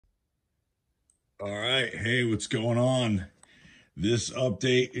All right, hey, what's going on? This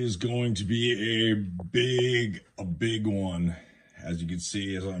update is going to be a big one. As you can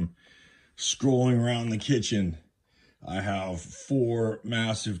see, as I'm scrolling around the kitchen, I have 4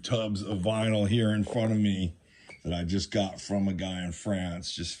 massive tubs of vinyl here in front of me that I just got from a guy in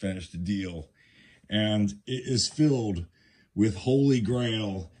France, just finished a deal. And it is filled with Holy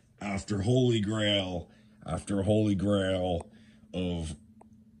Grail after Holy Grail after Holy Grail of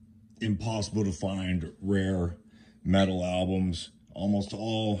impossible to find rare metal albums, almost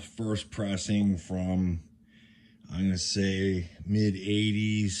all first pressing from, I'm gonna say, mid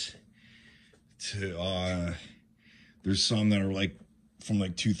 80s to there's some that are like from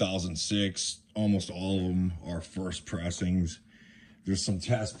like 2006. Almost all of them are first pressings. There's some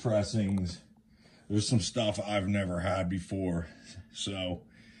test pressings. There's some stuff I've never had before. So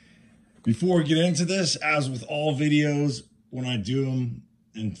before we get into this, as with all videos, when I do them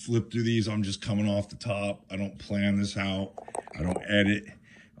and flip through these, I'm just coming off the top. I don't plan this out. I don't edit.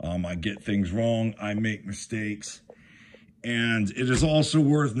 I get things wrong. I make mistakes. And it is also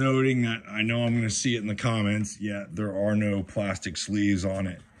worth noting that I know I'm going to see it in the comments, yet there are no plastic sleeves on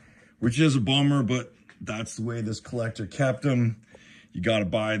it, which is a bummer, but that's the way this collector kept them. You got to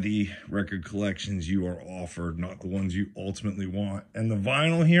buy the record collections you are offered, not the ones you ultimately want. And the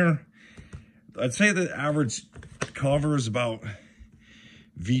vinyl here, I'd say the average cover is about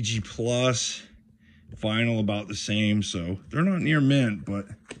VG plus, vinyl about the same, so they're not near mint, but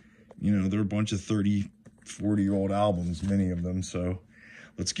you know, they're a bunch of 30, 40-year-old albums, many of them. So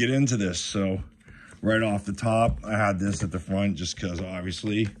let's get into this. So right off the top, I had this at the front just because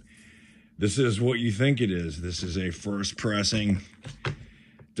obviously this is what you think it is. This is a first pressing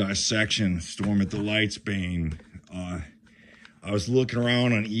dissection, Storm at the Lights Bane. I was looking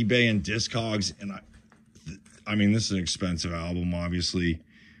around on eBay and Discogs, and I mean, this is an expensive album, obviously.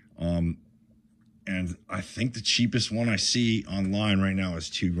 And I think the cheapest one I see online right now is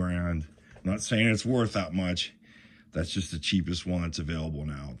 $2 grand. I'm not saying it's worth that much. That's just the cheapest one that's available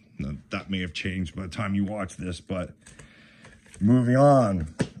now. Now, that may have changed by the time you watch this, but moving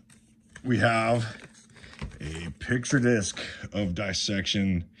on, we have a picture disc of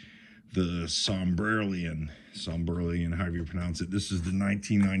dissection, the Sombrerlian, however you pronounce it. This is the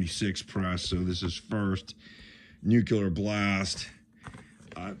 1996 press, so this is first. Nuclear Blast.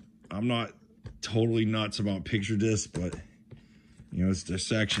 I'm not totally nuts about picture discs, but you know, it's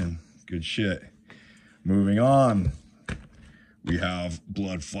dissection. Good shit. Moving on, we have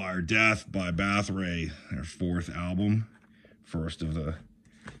Blood, Fire, Death by Bathory, their 4th album, first of the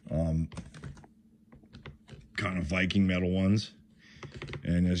kind of Viking metal ones.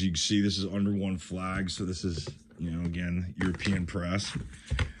 And as you can see, this is under one flag, so this is, you know, again, European press.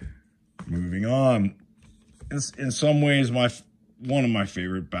 Moving on, in some ways, one of my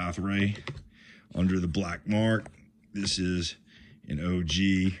favorite Bathory, Under the Black Mark. This is an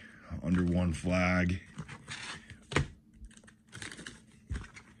OG, under one flag.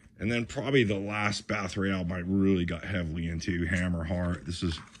 And then probably the last Bathory album I really got heavily into, Hammerheart. This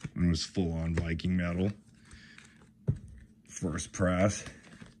is when it was full-on Viking metal. First press.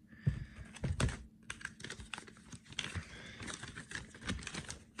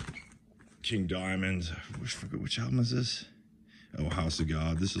 King Diamond. I forget which album is this? Oh, House of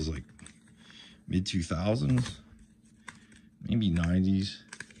God. This is like mid-2000s, maybe 90s.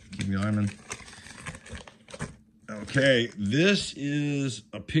 King Diamond. Okay, this is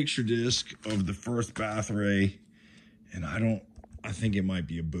a picture disc of the first Bathory, and I think it might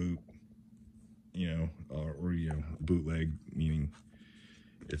be a boot, you know, or you know, bootleg, meaning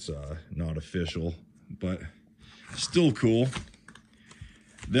it's not official, but still cool.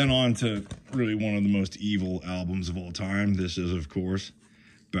 Then on to really one of the most evil albums of all time. This is, of course,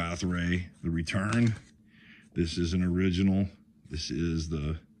 Bathory, The Return. This is an original. This is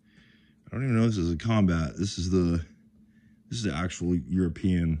the, I don't even know if this is a combat. This is the actual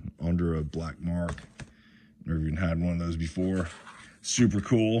European Under a Black Mark. Never even had one of those before. Super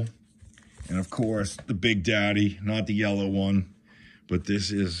cool. And of course, the Big Daddy, not the yellow one, but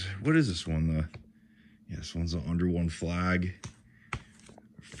this is, what is this one? Yeah, this one's under one flag.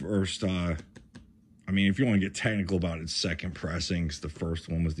 First, I mean, if you want to get technical about it, second pressings. The first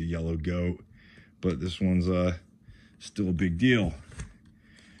one was the Yellow Goat, but this one's still a big deal.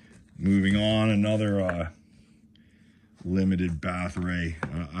 Moving on, another limited Bathory.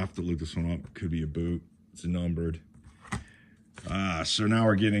 I have to look this one up. Could be a boot. It's numbered. So now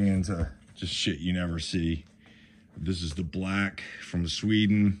we're getting into just shit you never see. This is the Black from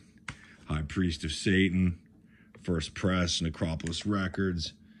Sweden, High Priest of Satan, first press, Necropolis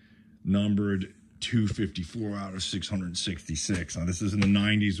Records, numbered 254 out of 666. Now, this is in the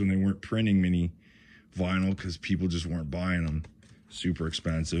 90s when they weren't printing many vinyl because people just weren't buying them. Super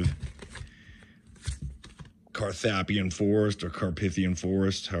expensive. Carpathian Forest or Carpathian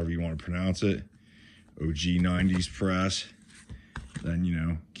Forest, however you want to pronounce it. OG 90s press. Then, you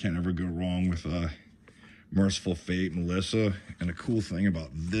know, can't ever go wrong with Merciful Fate Melissa. And a cool thing about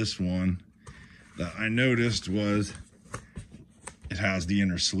this one that I noticed was it has the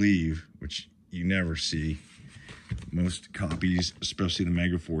inner sleeve, which you never see. Most copies, especially the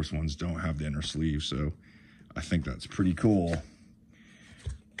Megaforce ones, don't have the inner sleeve, so I think that's pretty cool.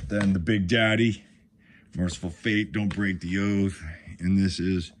 Then the Big Daddy, Merciful Fate, Don't Break the Oath, and this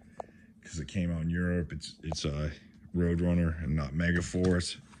is, because it came out in Europe, it's a Roadrunner and not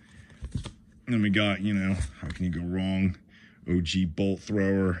Megaforce. And then we got, you know, how can you go wrong? OG Bolt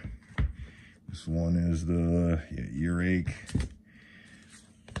Thrower. This one is the Earache.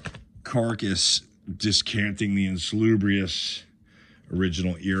 Carcass, Discanting the Insalubrious,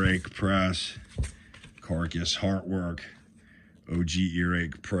 original Earache press. Carcass Heartwork, OG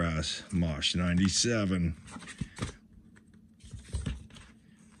Earache press, Mosh 97.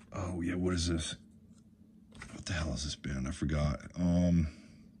 Oh yeah, what is this? What the hell has this been? I forgot.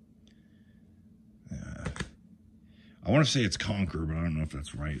 Yeah. I want to say it's Conquer, but I don't know if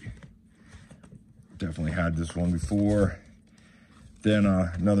that's right. Definitely had this one before. Then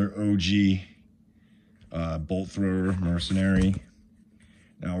another OG Bolt Thrower Mercenary.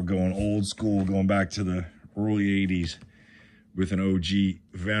 Now we're going old school, going back to the early 80s with an OG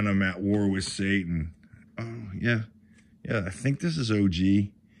Venom at War with Satan. Oh, yeah. Yeah, I think this is OG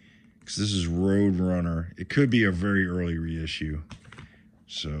because this is Roadrunner. It could be a very early reissue.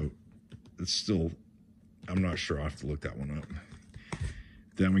 So it's still, I'm not sure. I'll have to look that one up.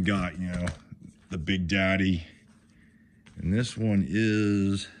 Then we got, you know, the Big Daddy. And this one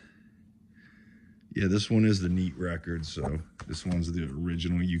is, yeah, this one is the Neat record. So this one's the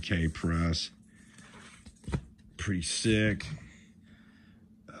original UK press. Pretty sick.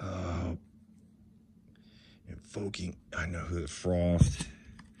 Invoking, I know who, Frost.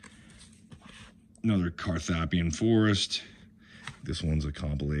 Another Carpathian Forest. This one's a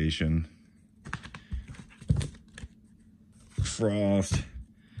compilation. Frost.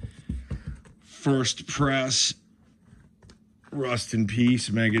 First press. Rust in Peace,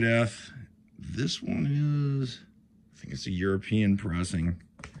 Megadeth. This one is, I think it's a European pressing.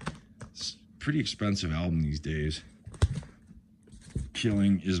 It's a pretty expensive album these days.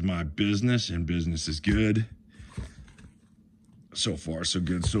 Killing is My Business, and Business is Good. So far, so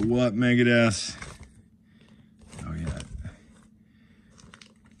good. So what, Megadeth? Oh, yeah.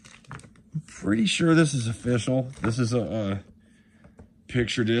 I'm pretty sure this is official. This is a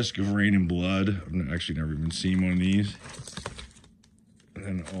picture disc of Rain and Blood. I've actually never even seen one of these.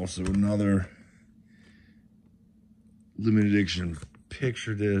 And also another limited edition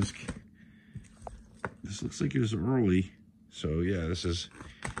picture disc. This looks like it was early. So yeah, this is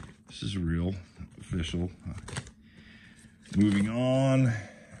real, official. Moving on.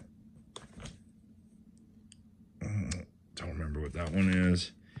 Don't remember what that one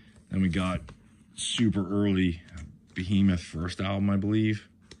is. Then we got super early Behemoth first album, I believe.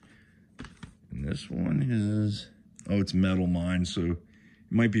 And this one is, oh, it's Metal Mind, so it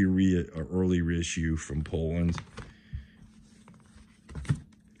might be a early reissue from Poland.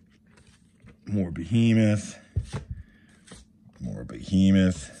 More Behemoth. More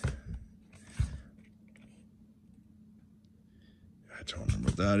Behemoth. I don't remember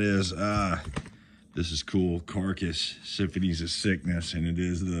what that is. This is cool. Carcass, Symphonies of Sickness, and it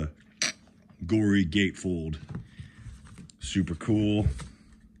is the Gory Gatefold. Super cool.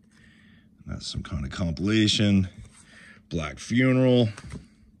 That's some kind of compilation. Black Funeral.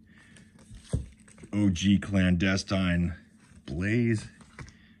 OG Clandestine Blaze.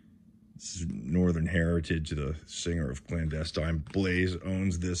 This is Northern Heritage, the singer of Clandestine Blaze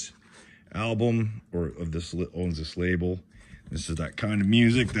owns this album, or owns this label. This is that kind of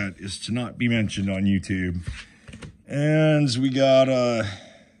music that is to not be mentioned on YouTube. And we got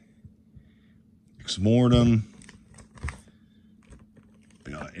Ex Mortem.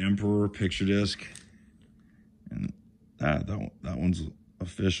 We got Emperor picture disc. And that one's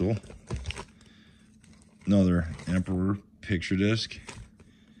official. Another Emperor picture disc.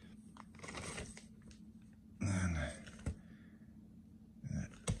 And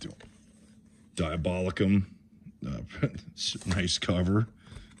Diabolicum. Nice cover.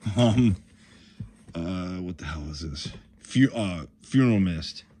 What the hell is this? Funeral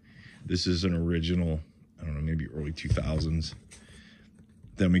Mist. This is an original, I don't know, maybe early 2000s.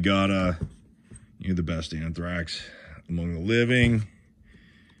 Then we got the best Anthrax, Among the Living.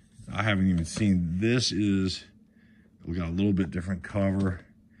 I haven't even seen, this is, we got a little bit different cover.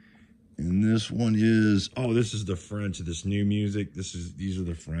 And this one is, oh, this is the French, this new music. These are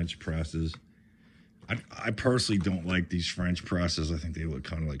the French presses. I personally don't like these French presses. I think they look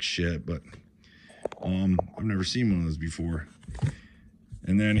kind of like shit, but I've never seen one of those before.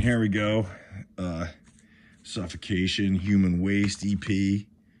 And then here we go. Suffocation, Human Waste EP. And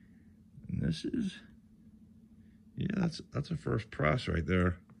this is, yeah, that's a first press right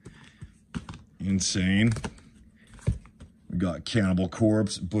there. Insane. We got Cannibal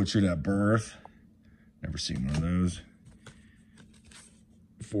Corpse, Butchered at Birth. Never seen one of those.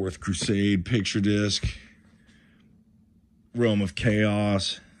 Fourth Crusade picture disc. Realm of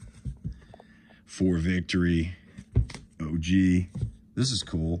Chaos. For Victory. OG. This is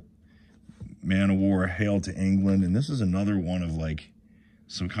cool. Man of War, Hail to England. And this is another one of like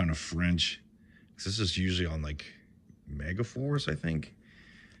some kind of French. This is usually on like Megaforce, I think.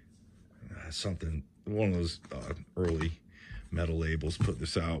 Something, one of those early metal labels put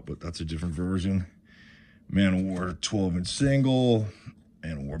this out, but that's a different version. Man of War 12-inch single.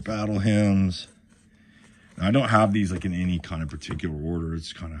 Man of War battle hymns. Now, I don't have these like in any kind of particular order.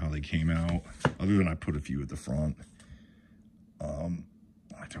 It's kind of how they came out. Other than I put a few at the front.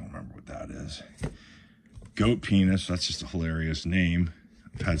 I don't remember what that is. Goat Penis. That's just a hilarious name.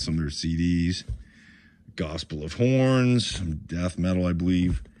 I've had some of their CDs. Gospel of Horns. Some death metal, I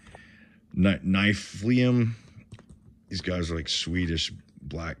believe. Knifelium. These guys are like Swedish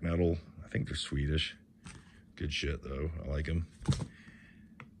black metal. I think they're Swedish. Good shit though. I like them.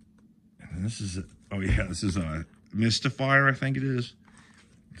 And this is, oh yeah, this is a Mystifier, I think it is.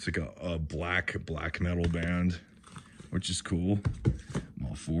 It's like a black metal band, which is cool. I'm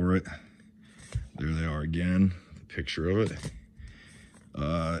all for it. There they are again. The picture of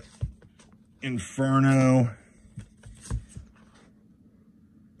it. Inferno.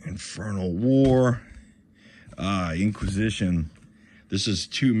 Infernal War. Inquisition. This is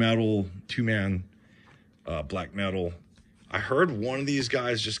two-man black metal. I heard one of these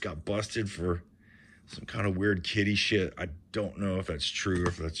guys just got busted for some kind of weird kiddie shit. I don't know if that's true or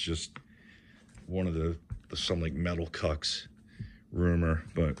if that's just one of some like metal cucks rumor,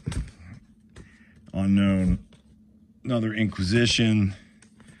 but unknown. Another Inquisition.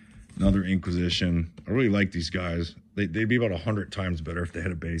 I really like these guys. They'd be about 100 times better if they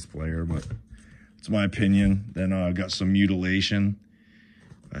had a bass player, but it's my opinion. Then I got some Mutilation.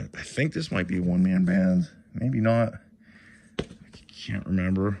 I think this might be a one-man band. Maybe not. I can't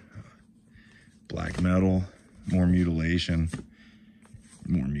remember. Black metal. More Mutilation.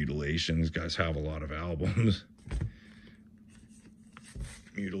 These guys have a lot of albums.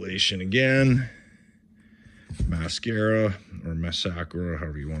 Mutilation again. Mascara or Massacre,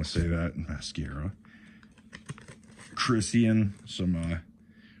 however you want to say that. Mascara. Christian, some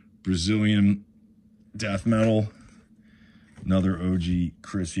Brazilian death metal. Another OG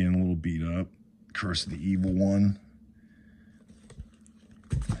Christian, a little beat up. Curse of the Evil One.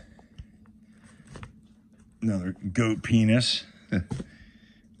 Another Goat Penis.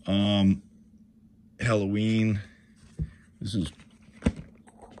 Halloween. This is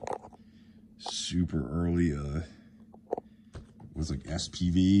super early. Was like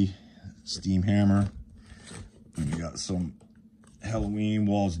SPV, Steam Hammer. And we got some Halloween,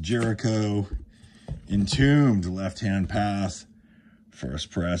 Walls of Jericho, Entombed, Left Hand Path,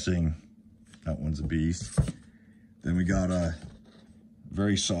 first pressing. That one's a beast. Then we got a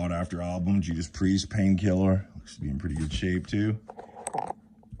very sought after album, Judas Priest, Painkiller. Looks to be in pretty good shape too.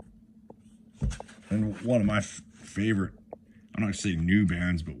 And one of my favorite, I'm not gonna say new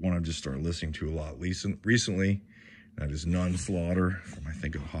bands, but one I've just started listening to a lot recently. That is Nun Slaughter from, I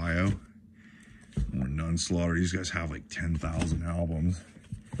think, Ohio. More Nun Slaughter. These guys have like 10,000 albums.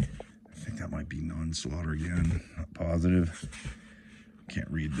 I think that might be Nun Slaughter again. Not positive. Can't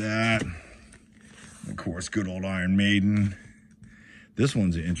read that. And of course, good old Iron Maiden. This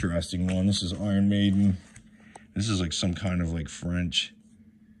one's an interesting one. This is Iron Maiden. This is like some kind of like French,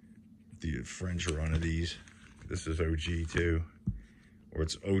 the French run of these. This is OG too. Or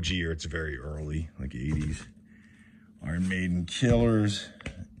it's OG or it's very early, like 80s. Iron Maiden Killers.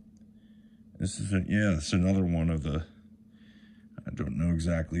 This is, it's another one of the, I don't know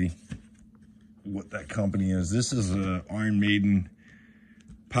exactly what that company is. This is a Iron Maiden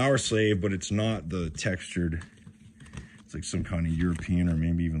Power Slave, but it's not the textured. It's like some kind of European or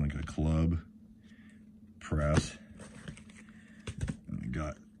maybe even like a club press. And we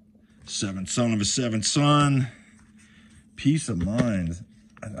got Seventh Son of a Seventh Son. Peace of Mind.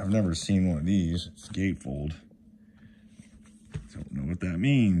 I've never seen one of these. It's gatefold. Don't know what that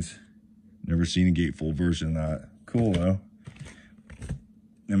means. Never seen a gatefold version of that. Cool though.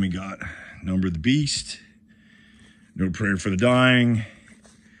 Then we got Number of the Beast. No Prayer for the Dying.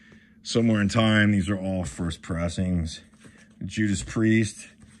 somewhere in time, these are all first pressings. Judas Priest,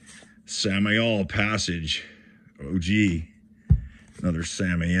 Samael Passage, OG, another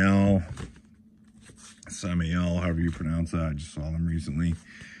Samael, however you pronounce that. I just saw them recently.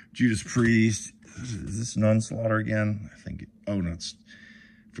 Judas Priest, is this Nunslaughter again? I think, oh no,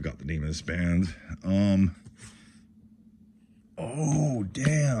 forgot the name of this band. Oh,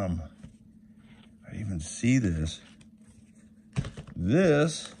 damn. I didn't even see this.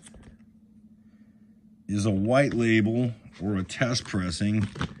 This is a white label or a test pressing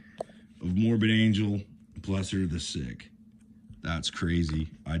of Morbid Angel, Blessed Are the Sick. That's crazy.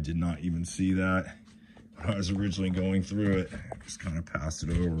 I did not even see that when I was originally going through it. Just kind of passed it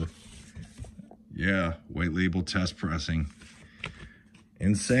over. Yeah, white label test pressing.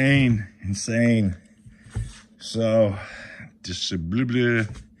 Insane, insane. So, just blah, blah.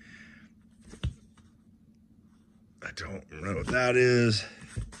 I don't know what that is.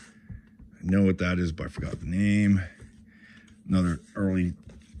 I know what that is, but I forgot the name. Another early,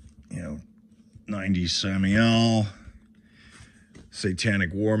 90s Samael.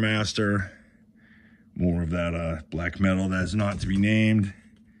 Satanic War Master. More of that black metal that's not to be named.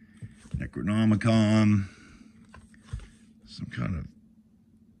 Necronomicon. Some kind of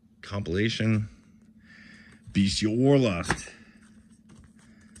compilation. Bestial Warlust.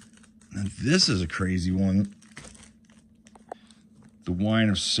 And this is a crazy one. The Wine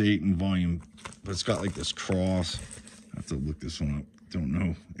of Satan volume. But it's got like this cross. I have to look this one up. Don't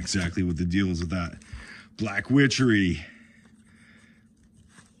know exactly what the deal is with that. Black Witchery.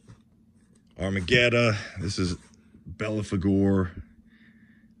 Armageddon. This is Belphegor.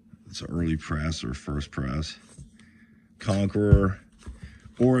 It's an early press or first press. Conqueror.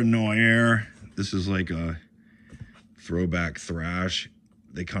 Or Noir. This is like a throwback thrash.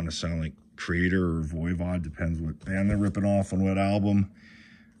 They kind of sound like Creator or Voivod. Depends what band they're ripping off on what album.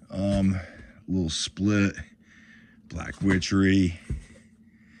 Little split. Black Witchery.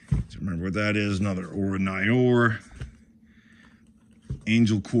 Do you remember what that is? Another Aura Nior.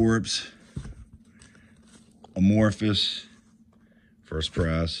 Angel Corpse. Amorphous. First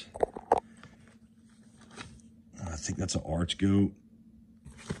press. I think that's an Archgoat.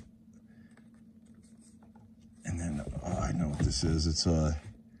 And then, I know what this is. It's I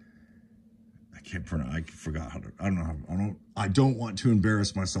can't pronounce. I forgot how to. I don't know how. I don't want to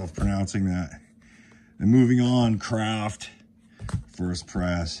embarrass myself pronouncing that. And moving on, Craft, first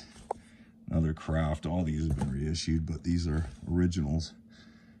press, another Craft. All these have been reissued, but these are originals.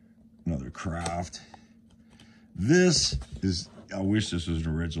 Another Craft. This is. I wish this was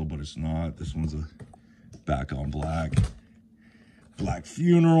an original, but it's not. This one's a back on black. Black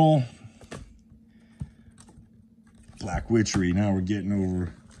Funeral. Black Witchery. Now we're getting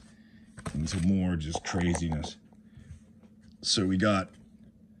over into more just craziness. So we got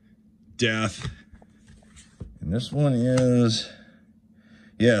Death. And this one is,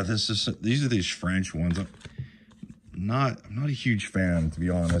 yeah, these are these French ones. I'm not a huge fan, to be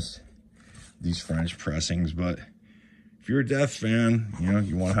honest, these French pressings, but if you're a Death fan,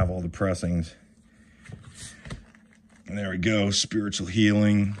 you want to have all the pressings. And there we go, Spiritual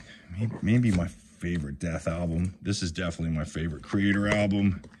Healing. Maybe my favorite Death album. This is definitely my favorite Creator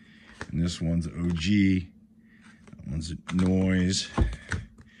album. And this one's OG. That one's Noise.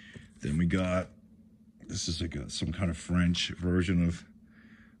 Then we got, this is like some kind of French version of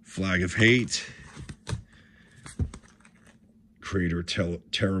Flag of Hate. Creator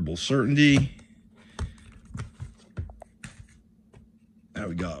Terrible Certainty. Now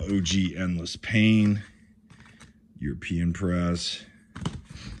we got OG Endless Pain. European press.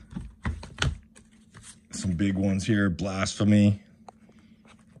 Some big ones here. Blasphemy.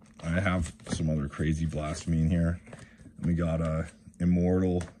 I have some other crazy Blasphemy in here. And we got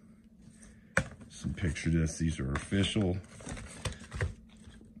Immortal. Some picture discs. These are official.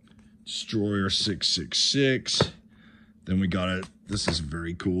 Destroyer 666. Then we got this is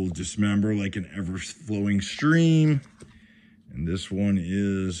very cool. Dismember like an ever-flowing stream. And this one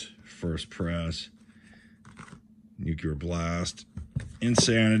is first press. Nuclear Blast.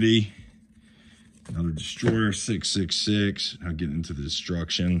 Insanity. Another Destroyer 666. Now getting into the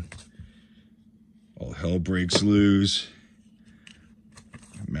destruction. All hell breaks loose.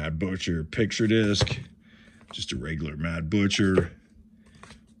 Mad Butcher picture disc. Just a regular Mad Butcher.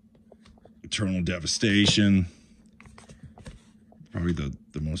 Eternal Devastation. Probably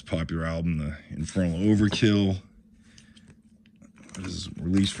the most popular album, the Infernal Overkill. This is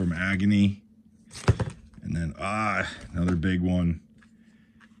Released from Agony. And then, another big one.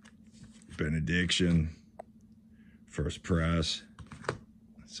 Benediction. First press.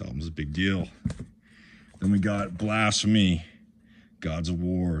 This album's a big deal. Then we got Blasphemy. Gods of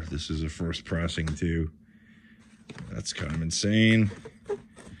War. This is a first pressing too. That's kind of insane.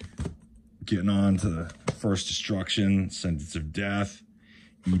 Getting on to the First Destruction, Sentence of Death,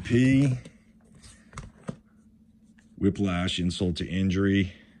 EP. Whiplash, Insult to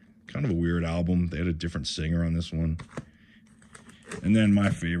Injury. Kind of a weird album. They had a different singer on this one. And then my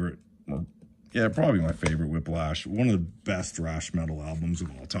favorite, well, yeah, probably my favorite, Whiplash. One of the best thrash metal albums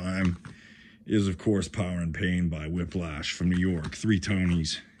of all time is, of course, Power and Pain by Whiplash from New York. 3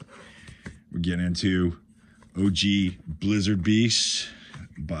 Tonys. We're getting into OG Blizzard Beast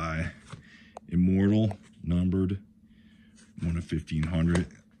by Immortal, numbered 1 of 1500.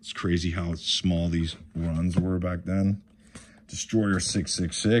 It's crazy how small these runs were back then. Destroyer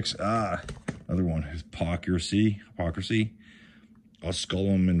 666. Another one is Hypocrisy.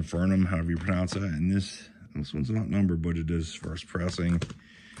 Osculum Infernum, however you pronounce that. And this one's not numbered, but it is first pressing.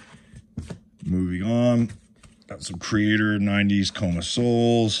 Moving on. Got some Creator 90s Coma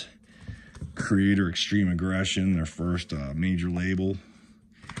Souls. Creator Extreme Aggression, their first major label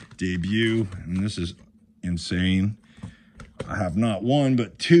debut. And this is insane. I have not 1,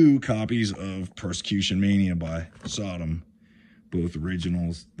 but 2 copies of Persecution Mania by Sodom. Both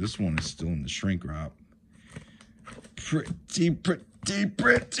originals. This one is still in the shrink wrap. Pretty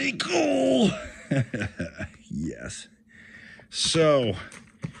cool. Yes. So,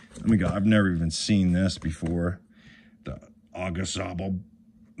 I've never even seen this before. The Augusabel,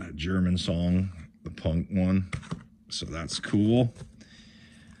 that German song, the punk one. So that's cool.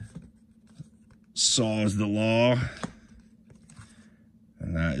 Saw is the Law.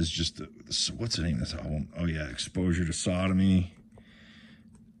 And that is just, what's the name of this album? Oh yeah, Exposure to Sodomy.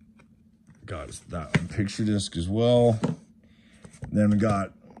 Got that on picture disc as well. Then we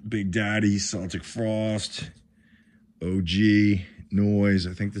got Big Daddy, Celtic Frost, OG, Noise.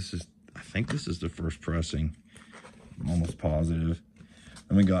 I think this is the first pressing. I'm almost positive.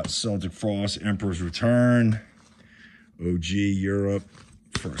 Then we got Celtic Frost, Emperor's Return, OG Europe,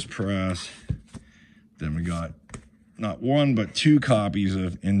 first press. Then we got not 1, but 2 copies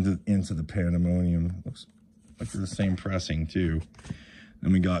of Into the Pandemonium. Looks like they're the same pressing too.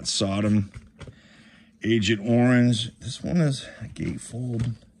 Then we got Sodom, Agent Orange. This one is a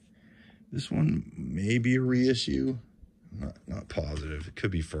gatefold. This one may be a reissue. I'm not positive. It could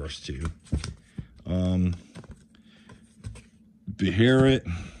be first too. Beherit,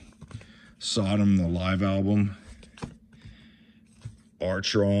 Sodom, the live album.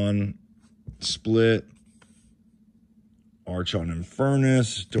 Archon, Split. Archon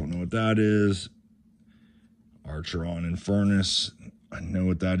Infernus, don't know what that is. Archon Infernus, I know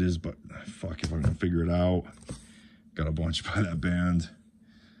what that is, but fuck if I'm gonna figure it out. Got a bunch by that band.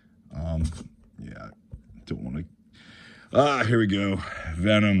 Yeah, don't want to. Here we go.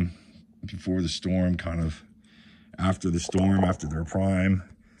 Venom, Before the Storm, kind of after the storm, after their prime.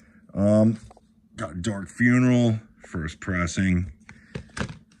 Got Dark Funeral, first pressing,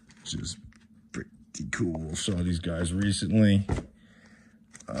 just pretty cool. Saw these guys recently.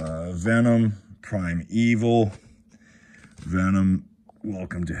 Venom, Prime Evil. Venom,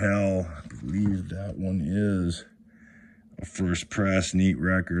 Welcome to Hell. I believe that one is a first press, Neat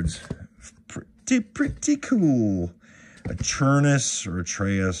Records. Pretty cool. Aternus or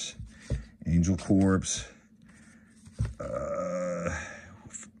Atreus, Angel Corpse.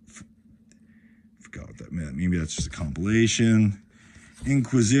 Forgot what that meant. Maybe that's just a compilation.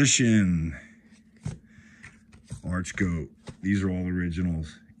 Inquisition. Archgoat. These are all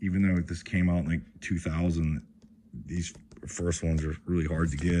originals. Even though this came out in like 2000, these first ones are really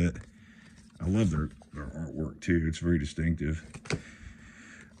hard to get. I love their artwork too. It's very distinctive.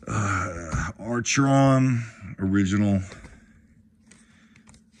 Archon, original.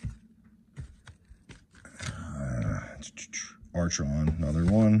 Archon, another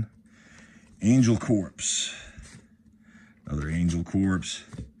one. Angel Corpse. Another Angel Corpse.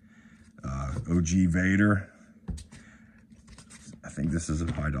 OG Vader. I think this is a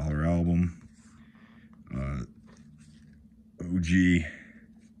 $5 album. OG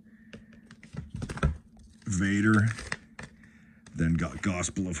Vader. Then got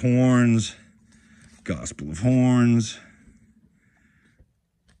Gospel of Horns. Gospel of Horns.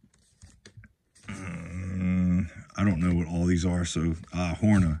 I don't know what all these are, so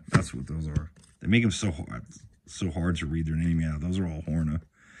Horna, that's what those are. They make them so hard to read their name. Yeah, those are all Horna.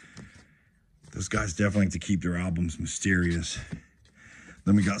 Those guys definitely like to keep their albums mysterious.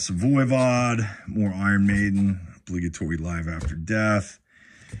 Then we got some Voivod, more Iron Maiden, Obligatory Live After Death,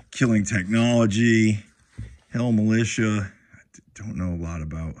 Killing Technology, Hell Militia. I don't know a lot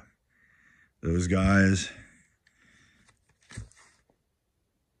about those guys.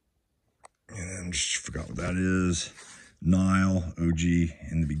 And then just forgot what that is. Nile, OG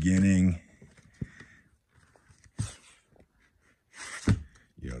in the beginning.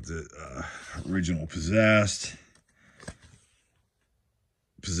 You know, the original Possessed.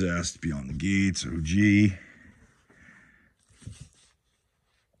 Possessed, Beyond the Gates, OG.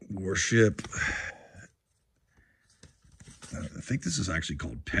 Warship. I think this is actually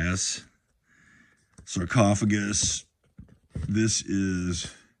called Pest. Sarcophagus. This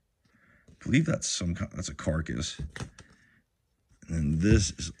is, I believe that's a carcass. And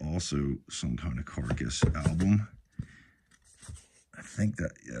this is also some kind of carcass album. I think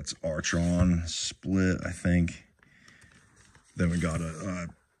that's Artron Split, I think. Then we got a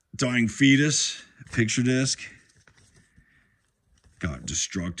Dying Fetus picture disc. Got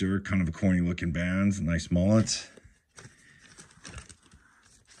Destructor, kind of a corny looking band, nice mullet.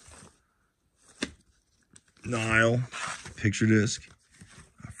 Nile picture disc.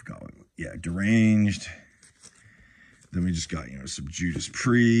 I forgot what, yeah, Deranged. Then we just got, you know, some Judas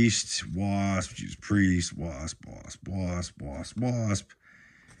Priest, Wasp, Judas Priest, Wasp, Wasp, Wasp, Wasp, Wasp.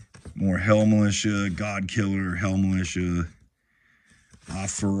 More Hell Militia, God Killer, Hell Militia,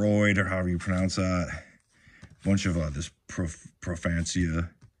 Feroid, or however you pronounce that. Bunch of this Profancia.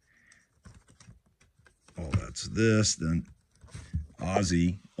 Oh, that's this. Then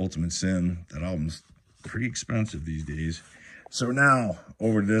Ozzy, Ultimate Sin. That album's pretty expensive these days. So now,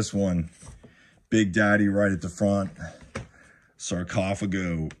 over to this one. Big Daddy right at the front.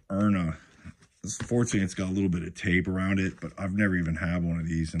 Sarcophago, Urna. Fortunately, it's got a little bit of tape around it, but I've never even had one of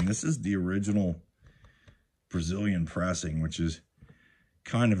these. And this is the original Brazilian pressing, which is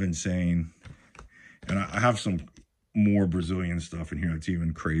kind of insane. And I have some more Brazilian stuff in here that's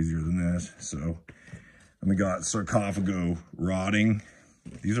even crazier than this. So, and we got Sarcophago Rotting.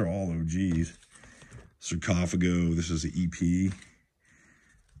 These are all OGs. Sarcophago, this is the EP.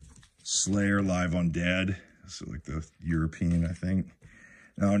 Slayer Live Undead. So like the European, I think.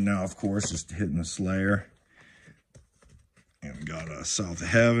 Now, of course, just hitting the Slayer. And we got South of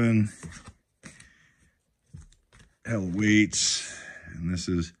Heaven. Hell Awaits. And this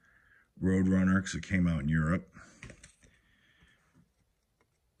is Roadrunner, because it came out in Europe.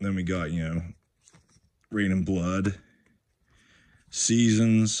 Then we got, you know, Rain and Blood.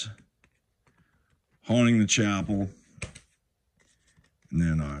 Seasons. Haunting the Chapel. And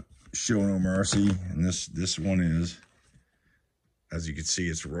then Show No Mercy. And this one is, as you can see,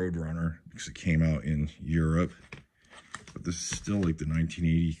 it's Roadrunner, because it came out in Europe. But this is still like the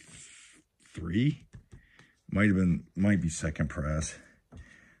 1983. Might be second press.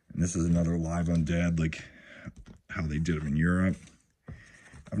 And this is another Live Undead, like how they did them in Europe.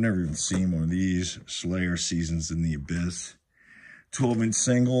 I've never even seen one of these. Slayer, Seasons in the Abyss. 12-inch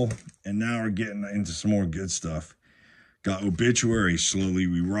single. And now we're getting into some more good stuff. Got Obituary, Slowly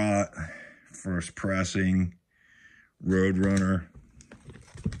We Rot. First pressing. Roadrunner.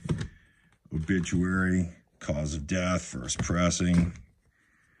 Obituary, Cause of Death, first pressing.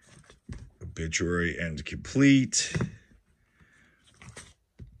 Obituary, End Complete.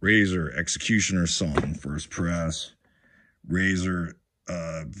 Razor, Executioner Song, first press. Razor,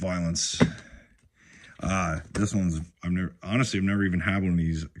 Violence. This one's, I've never even had one of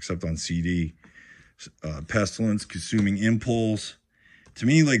these except on CD. Pestilence, Consuming Impulse. To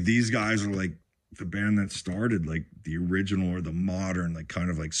me, like, these guys are like the band that started like the original or the modern, like kind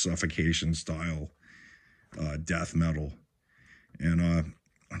of like Suffocation style death metal. And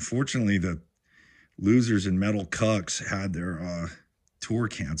unfortunately, the Losers and Metal Cucks had their tour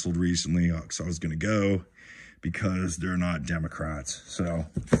canceled recently, because I was gonna go, because they're not Democrats. So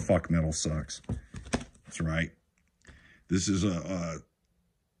fuck metal sucks. That's right. This is a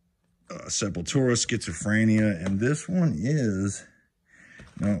Sepultura, Schizophrenia, and this one is,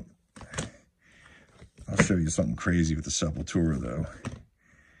 no, I'll show you something crazy with the Sepultura, though.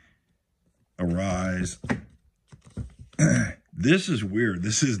 Arise. This is weird.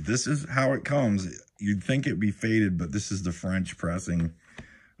 This is how it comes. You'd think it'd be faded, but this is the French pressing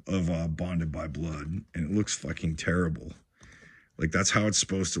of Bonded by Blood, and it looks fucking terrible. Like, that's how it's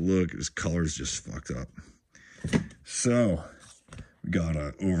supposed to look. His color's just fucked up. So, we got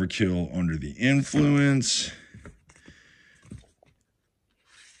Overkill, Under the Influence.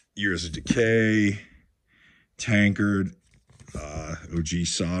 Years of Decay. Tankard, OG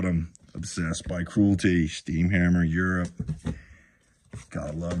Sodom, Obsessed by Cruelty, Steamhammer, Europe.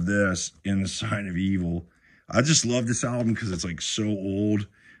 Gotta love this. In the Sign of Evil. I just love this album because it's like so old.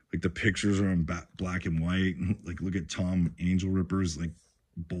 Like the pictures are in black and white. Like look at Tom Angel Ripper's like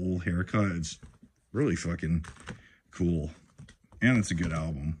bowl haircut. It's really fucking cool. And it's a good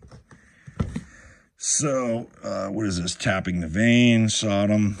album. So, what is this? Tapping the Vein,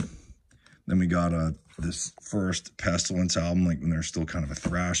 Sodom. Then we got this first Pestilence album, like when they're still kind of a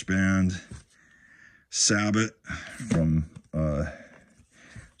thrash band. Sabbath from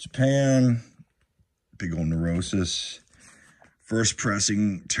Japan. Big old Neurosis. First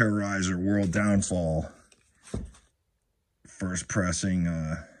pressing, Terrorizer, World Downfall. First pressing,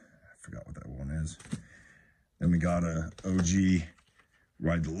 I forgot what that one is. Then we got a OG,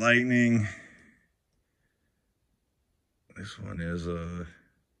 Ride the Lightning. This one is,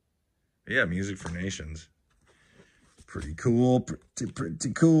 yeah, Music for Nations. Pretty cool,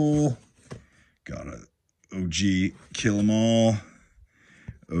 pretty cool. Got a OG, Kill 'Em All.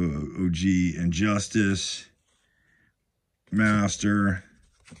 OG, Injustice. Master.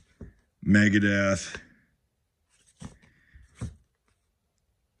 Megadeth.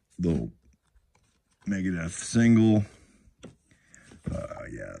 Little Megadeth single.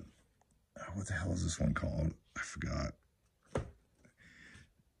 Yeah. What the hell is this one called? I forgot.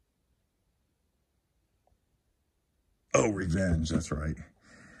 Oh, Revenge. That's right.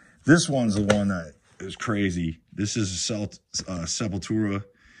 This one's the one that is crazy. This is Sepultura,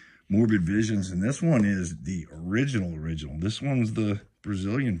 Morbid Visions, and this one is the original. This one's the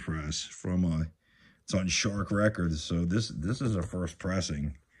Brazilian press from it's on Shark Records. So this is a first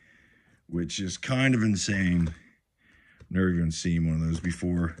pressing, which is kind of insane. Never even seen one of those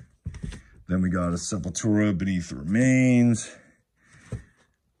before. Then we got a Sepultura, Beneath the Remains,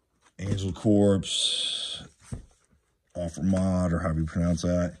 Angel Corpse, Offer Mod, or however you pronounce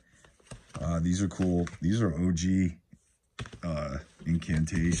that. These are cool. These are OG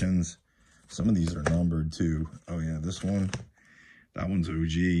incantations. Some of these are numbered too. Oh yeah, this one, that one's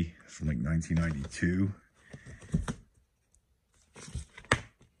OG from like 1992.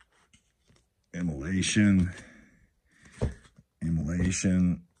 Immolation,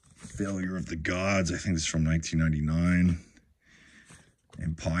 Failure of the Gods, I think this is from 1999.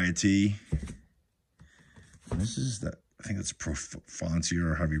 Impiety. And this is that, I think that's Profancia,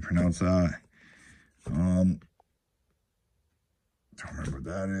 or however you pronounce that. Don't remember what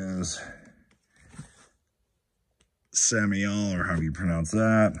that is. Samiel, or however you pronounce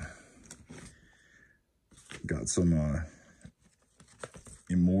that. Got some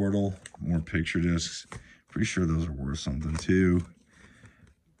Immortal, more picture discs. Pretty sure those are worth something too.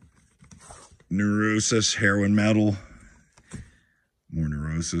 Neurosis, Heroin Metal. More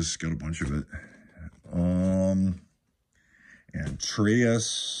Neurosis, got a bunch of it. And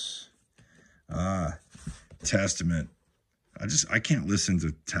Trias. Testament. I can't listen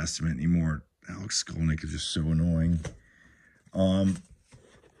to Testament anymore. Alex Skolnick is just so annoying.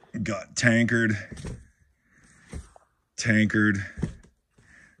 Got Tankard.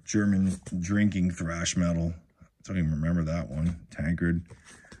 German drinking thrash metal. I don't even remember that one. Tankard.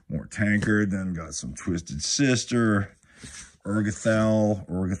 More Tankard. Then got some Twisted Sister. Orgethal,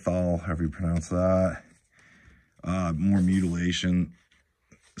 however you pronounce that. More Mutilation.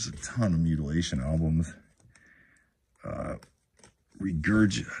 There's a ton of Mutilation albums. I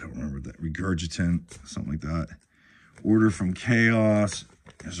don't remember that. Regurgitant, something like that. Order from Chaos.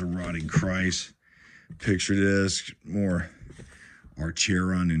 There's a Rotting Christ. Picture disc. More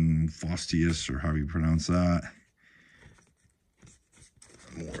Archeron and Faustius, or however you pronounce that.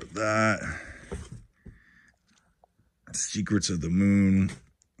 More of that. Secrets of the Moon.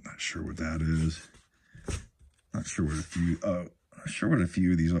 Not sure what that is. Not sure what a few. Not sure what a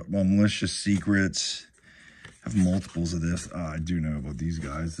few of these are. Well, Malicious Secrets. I have multiples of this. I do know about these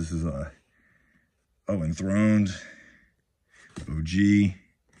guys. This is Enthroned. OG.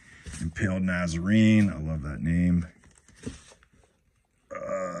 Impaled Nazarene. I love that name.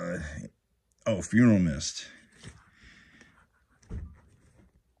 Funeral Mist.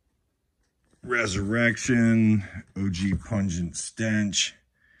 Resurrection. OG Pungent Stench.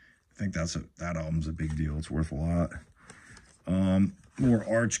 I think that album's a big deal. It's worth a lot. More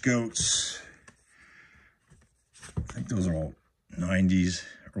Arch Goats. I think those are all 90s,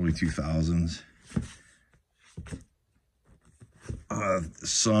 early 2000s.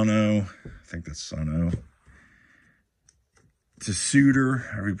 Sono. I think that's Sono. Tsuter,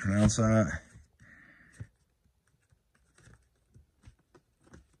 however you pronounce that.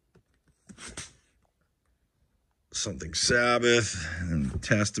 Something Sabbath and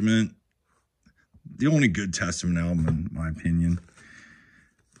Testament. The only good Testament album, in my opinion.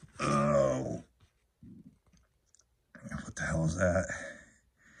 Oh, what the hell is that?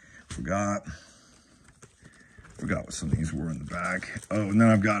 Forgot what some of these were in the back. Oh, and then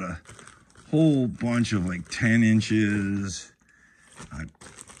I've got a whole bunch of like 10 inches. I'm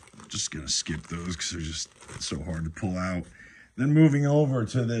just gonna skip those because they're just so hard to pull out. Then moving over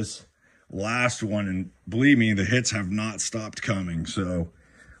to this last one, and believe me, the hits have not stopped coming. So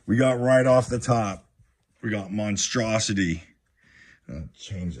we got right off the top we got Monstrosity. I'll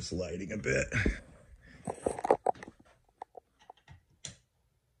change this lighting a bit.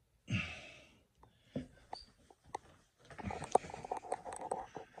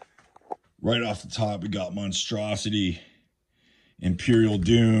 Right off the top, we got Monstrosity, Imperial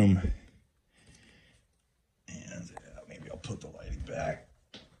Doom, and maybe I'll put the lighting back.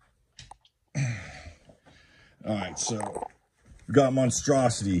 All right, so we got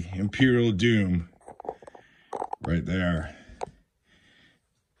Monstrosity, Imperial Doom, right there.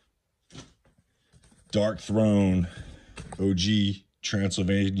 Dark Throne, OG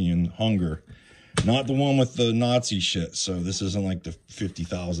Transylvanian Hunger. Not the one with the Nazi shit, so this isn't like the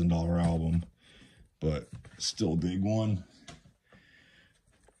 $50,000 album, but still a big one.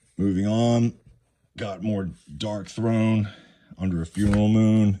 Moving on, got more Dark Throne, Under a Funeral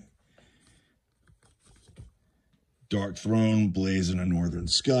Moon. Dark Throne, Blaze in a Northern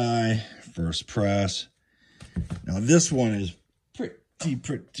Sky, first press. Now this one is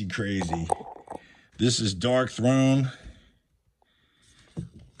pretty crazy. This is Dark Throne,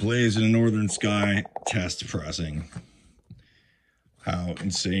 Blaze in a Northern Sky, test pressing. How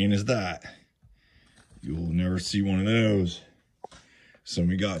insane is that? You'll never see one of those. So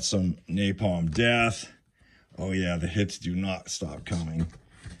we got some Napalm Death. Oh yeah, the hits do not stop coming.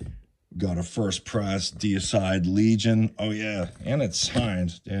 Got a first press Deicide Legion. Oh yeah, and it's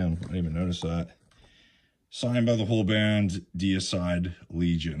signed. Damn, I didn't even notice that. Signed by the whole band, Deicide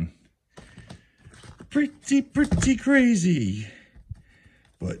Legion. Pretty crazy.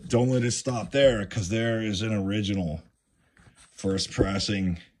 But don't let it stop there, because there is an original first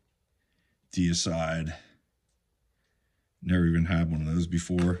pressing Deicide. Never even had one of those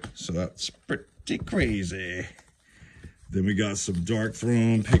before, so that's pretty crazy. Then we got some Dark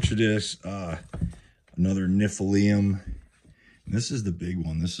Throne picture discs, another Nephilim. And this is the big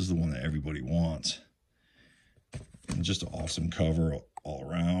one. This is the one that everybody wants. And just an awesome cover all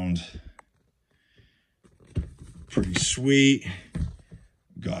around. Pretty sweet.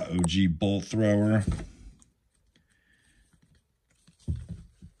 Got OG Bolt Thrower.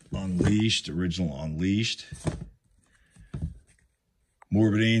 Unleashed, original Unleashed.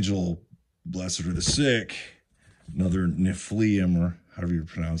 Morbid Angel, Blessed Are the Sick. Another Nephilim, or however you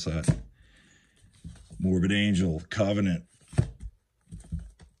pronounce that. Morbid Angel, Covenant.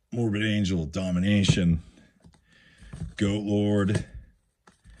 Morbid Angel, Domination. Goat Lord.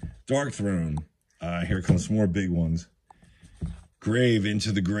 Dark Throne. Here comes some more big ones. Grave,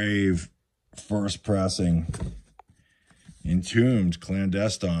 Into the Grave, first pressing. Entombed,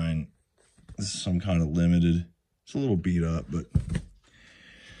 Clandestine. This is some kind of limited. It's a little beat up, but...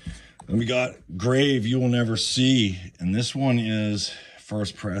 Then we got Grave, You Will Never See. And this one is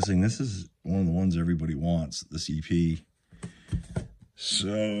first pressing. This is one of the ones everybody wants, this EP.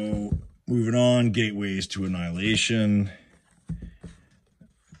 So, moving on, Gateways to Annihilation.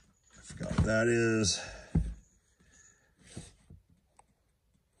 I forgot what that is.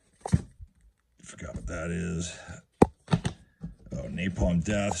 Oh, Napalm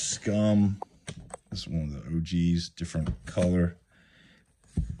Death, Scum. This is one of the OGs, different color.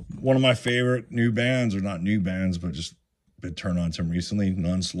 One of my favorite new bands, or not new bands, but just been turned on to them recently.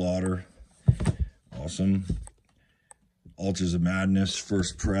 Nunslaughter. Awesome. Altars of Madness,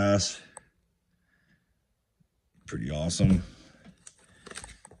 first press. Pretty awesome.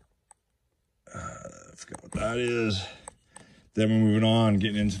 I forgot what that is. Then we're moving on,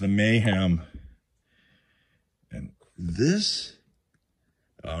 getting into the Mayhem. And this,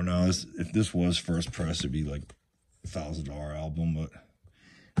 oh no, if this was first press, it'd be like a $1,000 album, but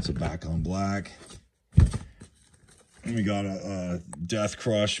it's a Back on Black. And we got a Death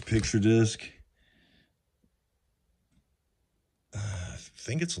Crush picture disc. I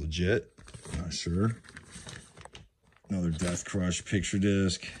think it's legit. Not sure. Another Death Crush picture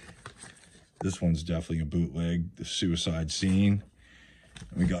disc. This one's definitely a bootleg. The Suicide Scene.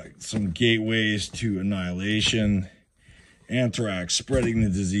 And we got some Gateways to Annihilation. Anthrax, Spreading the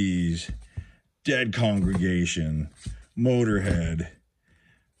Disease. Dead Congregation. Motorhead.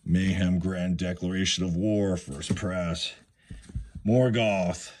 Mayhem, Grand Declaration of War, first press.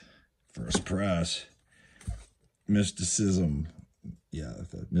 Morgoth, first press. Mysticism, yeah,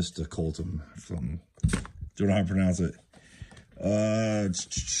 Mysticultum, from, don't know how to pronounce it.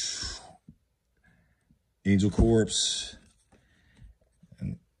 Angel Corpse.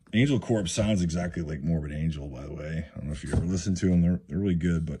 And Angel Corpse sounds exactly like Morbid Angel, by the way. I don't know if you ever listened to them. They're really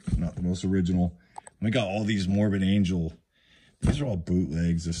good, but not the most original. And we got all these Morbid Angel. These are all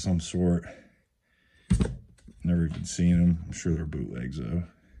bootlegs of some sort. Never even seen them. I'm sure they're bootlegs, though.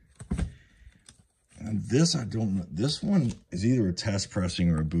 And this, I don't know. This one is either a test pressing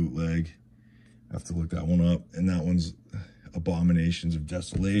or a bootleg. I have to look that one up. And that one's Abominations of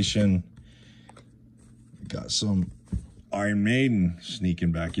Desolation. Got some Iron Maiden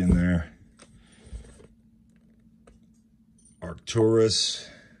sneaking back in there. Arcturus.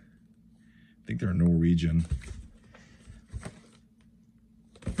 I think they're Norwegian.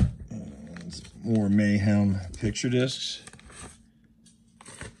 And more Mayhem picture discs.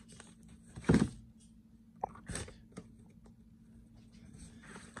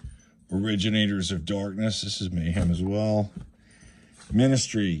 Originators of Darkness. This is Mayhem as well.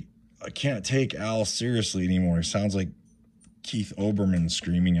 Ministry. I can't take Al seriously anymore. He sounds like Keith Olbermann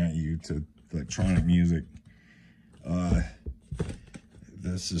screaming at you to electronic music.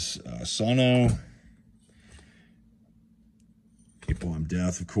 This is Sono. Napalm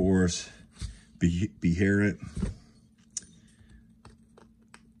Death, of course. Behear It.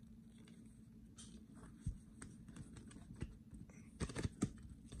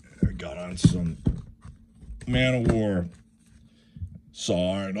 I got on some Man of War.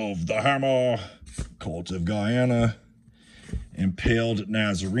 Sign of the Hammer. Cult of Guyana. Impaled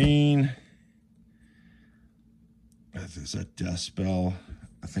Nazarene. Is that Death Spell?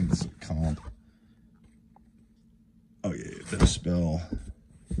 I think it's a comp. Oh yeah, Death Spell.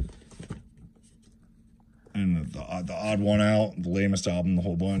 And the odd one out, the lamest album, the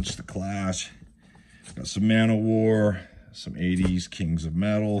whole bunch, The Clash. Got some Man of War, some 80s Kings of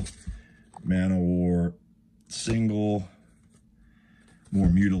Metal, Man of War single, more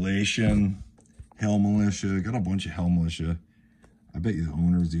Mutilation, Hell Militia. Got a bunch of Hell Militia. I bet you the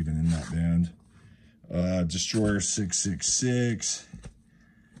owner's even in that band. Destroyer 666.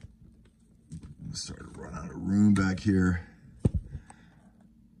 I'm starting to run out of room back here.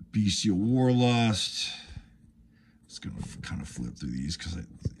 Bestial Warlust. Just gonna kind of flip through these because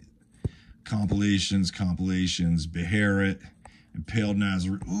compilations. Behear It. Impaled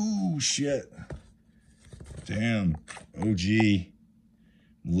Nazarene. Ooh, shit. Damn. OG.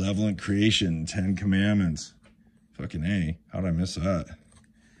 Malevolent Creation. 10 Commandments. Fucking A. How'd I miss that?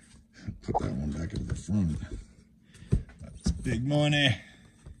 Put that one back into the front. That's big money.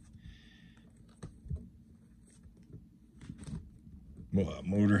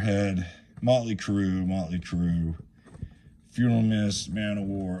 Motorhead, Motley Crue, Funeral Mist, Man of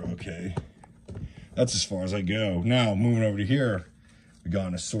War. Okay, that's as far as I go. Now moving over to here, we got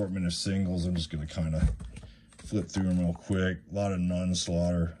an assortment of singles. I'm just gonna kind of flip through them real quick. A lot of Nun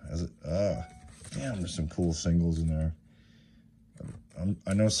Slaughter. Damn, there's some cool singles in there.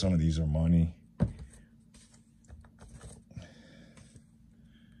 I know some of these are money.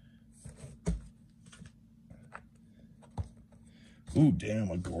 Ooh, damn,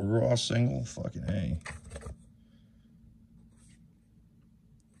 a Gorgoroth single? Fucking A.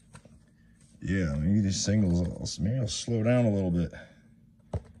 Yeah, maybe these singles, maybe I'll slow down a little bit.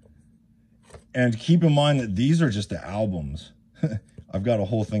 And keep in mind that these are just the albums. I've got a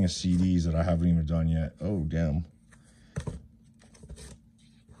whole thing of CDs that I haven't even done yet. Oh, damn.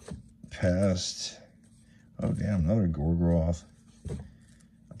 Pest. Oh, damn, another Gorgoroth.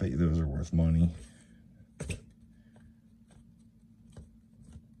 I bet you those are worth money.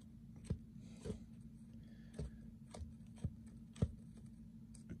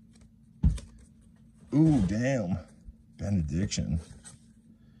 Ooh, damn. Benediction.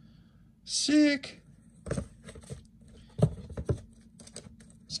 Sick.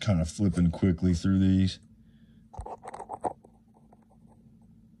 Just kind of flipping quickly through these.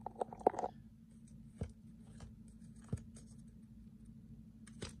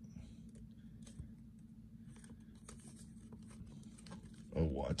 Oh,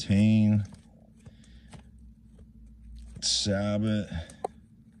 Watain. Sabbath.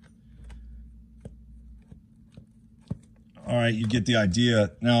 All right, you get the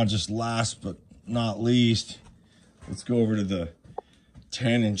idea. Now, just last but not least, let's go over to the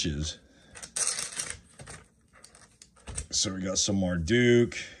 10 inches. So we got some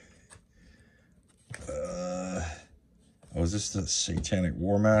Marduk. Oh, is this the Satanic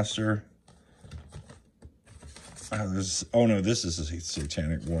War Master? Oh no, this is a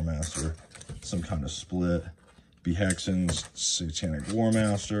Satanic War Master. Some kind of split. Behexen's Satanic War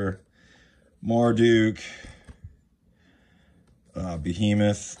Master. Marduk.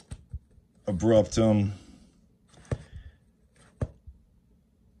 Behemoth, Abruptum,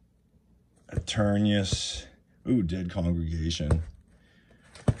 Eternius. Ooh, Dead Congregation.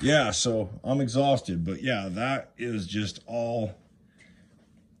 Yeah, so I'm exhausted, but yeah, that is just all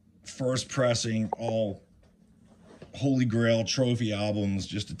first pressing, all Holy Grail trophy albums,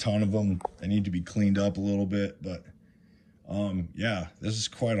 just a ton of them. They need to be cleaned up a little bit, but yeah, this is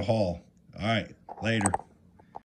quite a haul. All right, later.